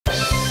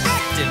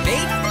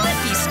Activate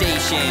Blippi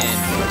Station.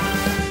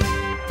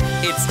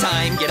 It's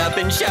time, get up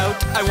and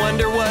shout. I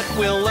wonder what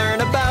we'll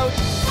learn about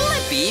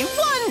Blippi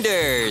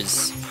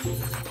Wonders.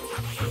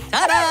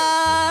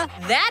 Ta-da!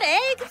 That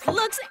egg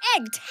looks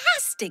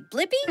egg-tastic,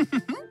 Blippi.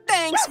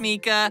 Thanks,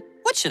 Meekah.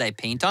 What should I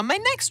paint on my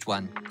next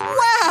one?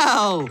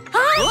 Wow!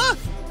 Huh?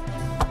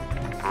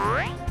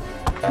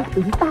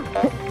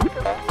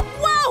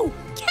 Whoa!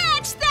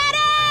 Catch that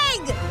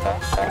egg!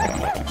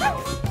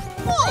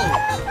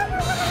 Whoa!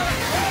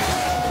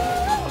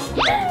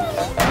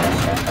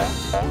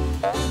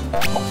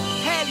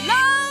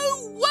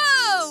 Hello,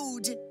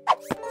 world!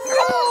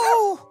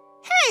 Whoa!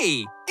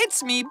 Hey,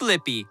 it's me,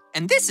 Blippi,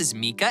 and this is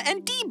Meekah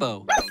and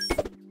Debo.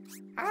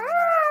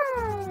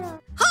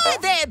 Hi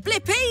there,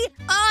 Blippi.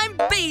 I'm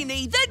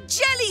Beanie the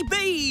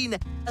Jellybean.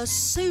 A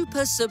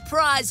super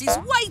surprise is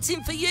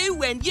waiting for you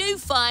when you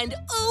find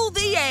all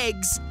the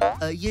eggs.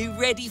 Are you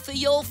ready for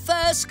your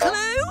first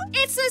clue?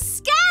 It's a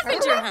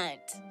scavenger hunt.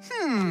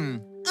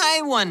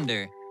 I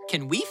wonder,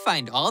 can we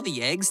find all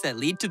the eggs that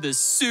lead to the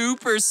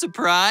super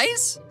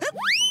surprise?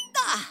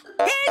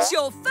 Here's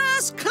your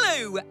first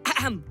clue.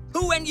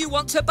 When you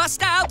want to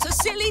bust out a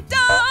silly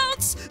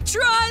dance,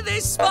 try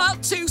this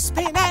spot to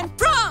spin and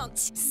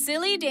prance.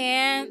 Silly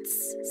dance,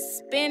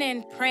 spin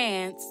and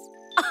prance.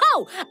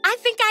 Oh, I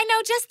think I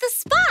know just the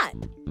spot.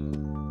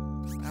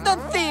 The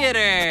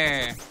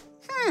theater.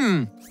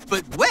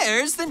 But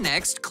where's the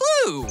next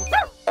clue?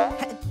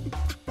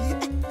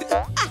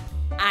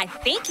 I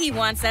think he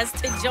wants us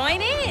to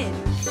join in.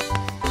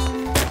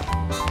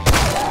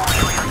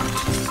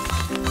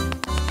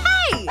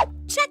 Hey,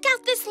 check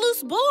out this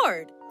loose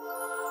board.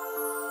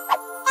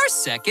 Our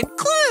second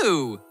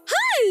clue.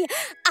 Hi,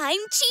 I'm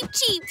Cheep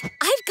Cheep.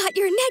 I've got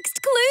your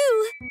next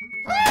clue.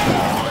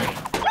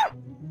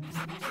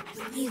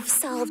 You've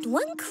solved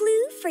one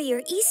clue for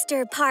your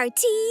Easter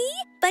party,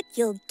 but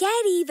you'll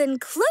get even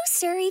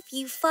closer if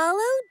you follow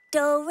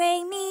Do,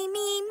 Re, Mi,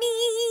 Mi, Mi.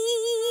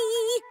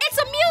 It's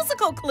a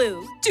musical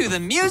clue. To the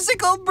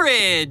musical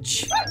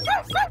bridge.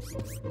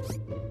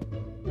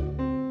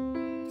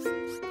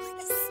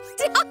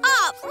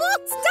 Stop!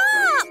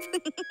 Stop!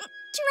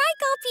 Try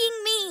copying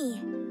me.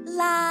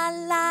 La,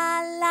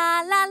 la,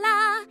 la, la,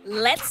 la.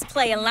 Let's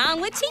play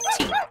along with Cheep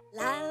Cheep.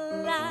 La,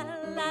 la,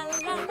 la,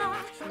 la, la,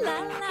 la,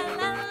 la,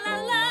 la, la,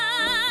 la.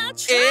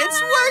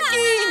 It's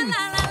working!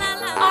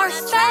 Our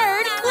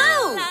third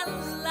clue.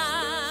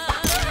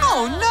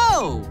 Oh,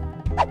 no!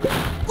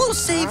 We'll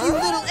save you,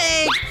 little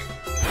egg!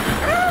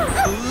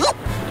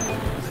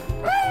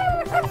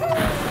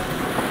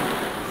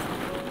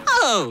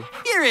 Oh,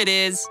 here it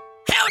is.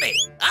 Howdy,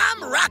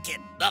 I'm Rocket,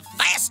 the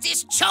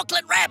fastest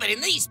chocolate rabbit in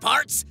these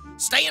parts.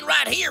 Staying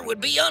right here would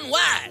be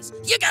unwise.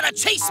 You gotta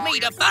chase me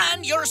to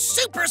find your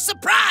super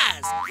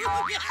surprise.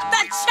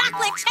 The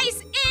chocolate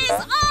chase is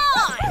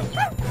on!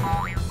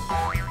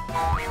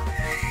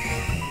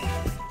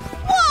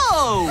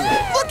 Whoa!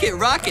 Look at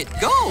Rocket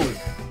go!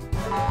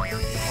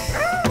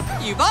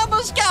 You've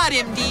almost got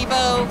him,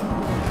 Debo.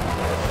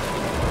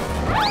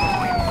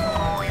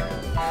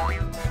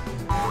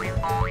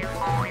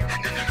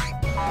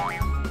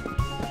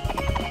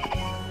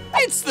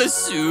 It's the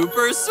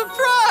super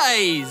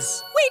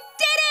surprise! We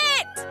did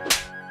it!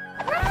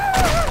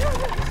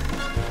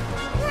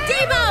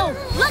 Debo,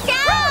 look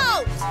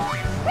out!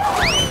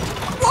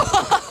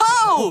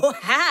 Whoa!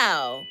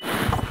 Wow!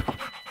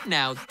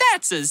 Now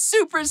that's a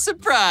super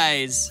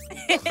surprise!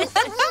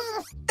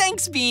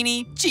 Thanks,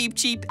 Beanie, Cheep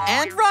Cheep,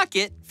 and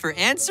Rocket for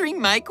answering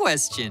my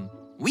question.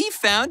 We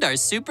found our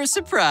super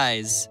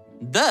surprise,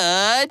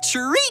 the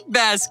treat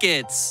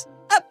baskets.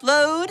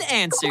 Upload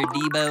answer,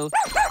 Debo.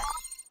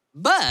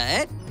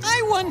 But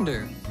I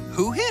wonder,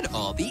 who hid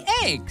all the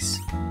eggs?